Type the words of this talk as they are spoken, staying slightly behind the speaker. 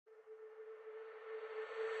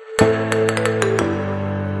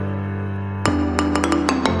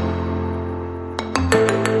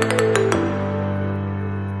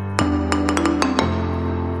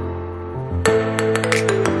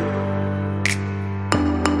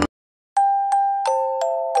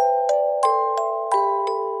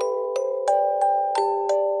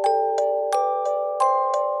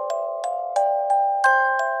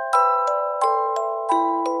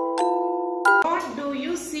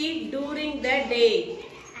day?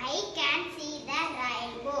 I can see the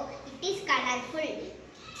rainbow. It is colorful.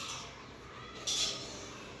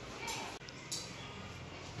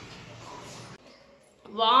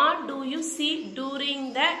 What do you see during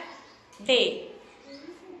the day?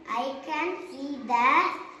 I can see the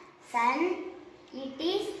sun. It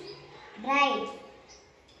is bright.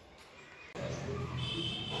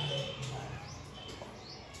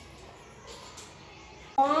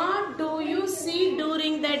 What do you see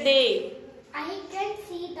during the day? I can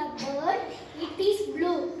see the bird. It is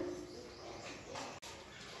blue.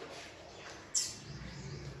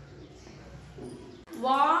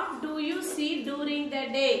 What do you see during the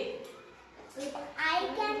day? I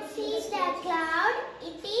can see the cloud.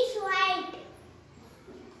 It is white.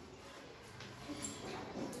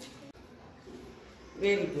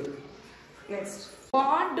 Very good. Next.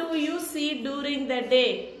 What do you see during the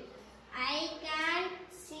day? I can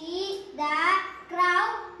see the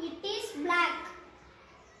cloud. It is black.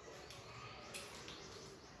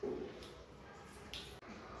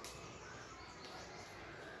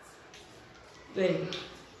 Very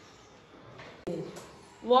good.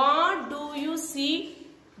 What do you see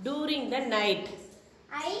during the night?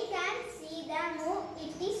 I can see the moon.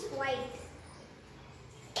 It is white.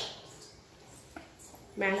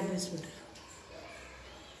 மேல பேசுங்க.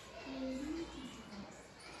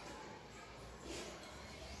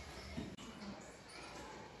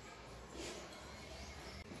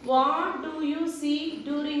 What do you see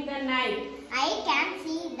during the night? I can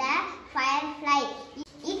see the firefly.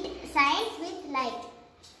 It shines with light.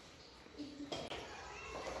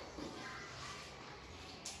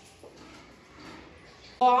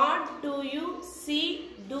 What do you see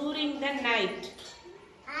during the night?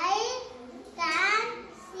 I can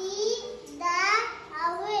see the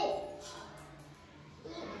owl.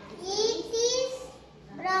 It is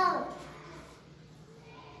brown.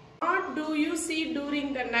 What do you see during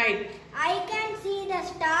the night? I can see the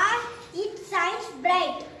star. It shines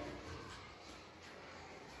bright.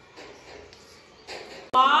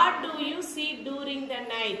 What do you see during the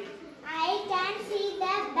night? I can see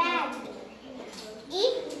the bat.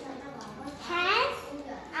 It hangs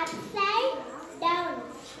upside down.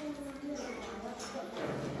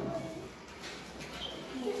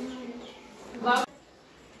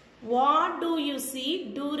 What do you see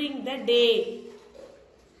during the day?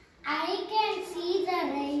 I can see the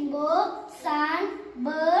rainbow, sun,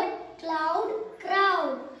 bird, cloud,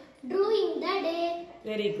 crowd during the day.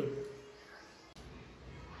 Very good.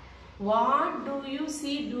 What do you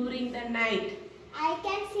see during the night? I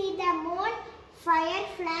can see the moon,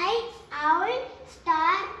 firefly, owl,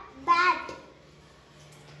 star, bat.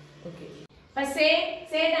 Okay. But say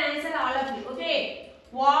the answer all of you. Okay.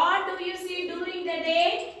 What do you see during the day?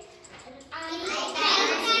 I can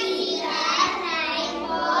see the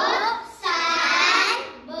rainbow, sun,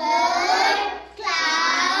 bird,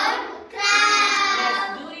 cloud, crowd. Yes,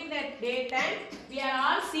 during the daytime, we are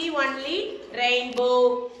all see only rainbow,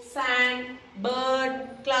 sun, bird,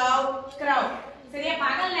 cloud, crowd. சரியா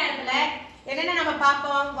பகல் நேரத்துல என்னென்ன நம்ம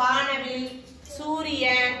பார்ப்போம்? வானவில்,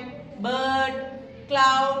 சூரியன், bird,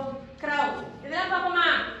 cloud, crowd. இதெல்லாம் பார்ப்போமா?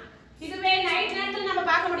 இதுவே நைட் நேரத்துல நம்ம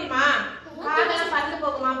பார்க்க முடியுமா? காகெல்லாம் பறந்து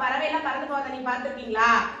போகுமா? பறவை எல்லாம் பறந்து போறத நீங்க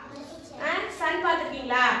பார்த்திருக்கீங்களா? சன்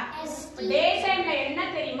பார்த்திருக்கீங்களா? டே டைம்ல என்ன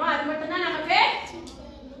தெரியுமோ அது மட்டும் தான் நமக்கு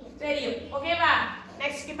தெரியும். ஓகேவா?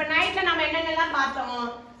 நெக்ஸ்ட் இப்ப நைட்ல நம்ம என்னென்னலாம் பார்த்தோம்?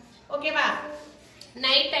 ஓகேவா?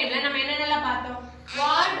 நைட் டைம்ல நம்ம என்னென்னலாம் பார்த்தோம்?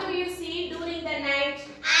 What do you see during the night?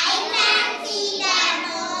 I can see the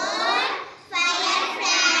moon,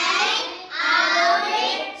 firefly, owl,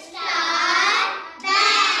 star,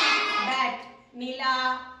 bat. நிலா,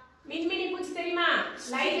 மின்மினி பூச்சி தெரியுமா?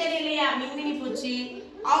 லைட் எரியலையா? மின்மினி பூச்சி,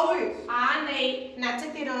 owl, ஆந்தை,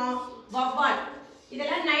 நட்சத்திரம், வவ்வால்.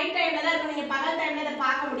 இதெல்லாம் நைட் டைம்ல தான் இருக்கும். நீங்க பகல் டைம்ல இத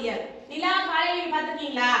பார்க்க முடியாது. நிலா காலையில நீங்க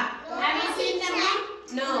பார்த்திருக்கீங்களா? Have you seen them?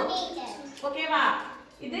 No. ஓகேவா?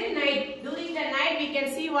 இது night. During the night we can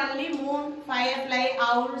see only moon, firefly,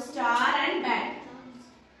 owl, star and bat.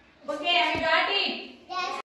 Okay, have you got it?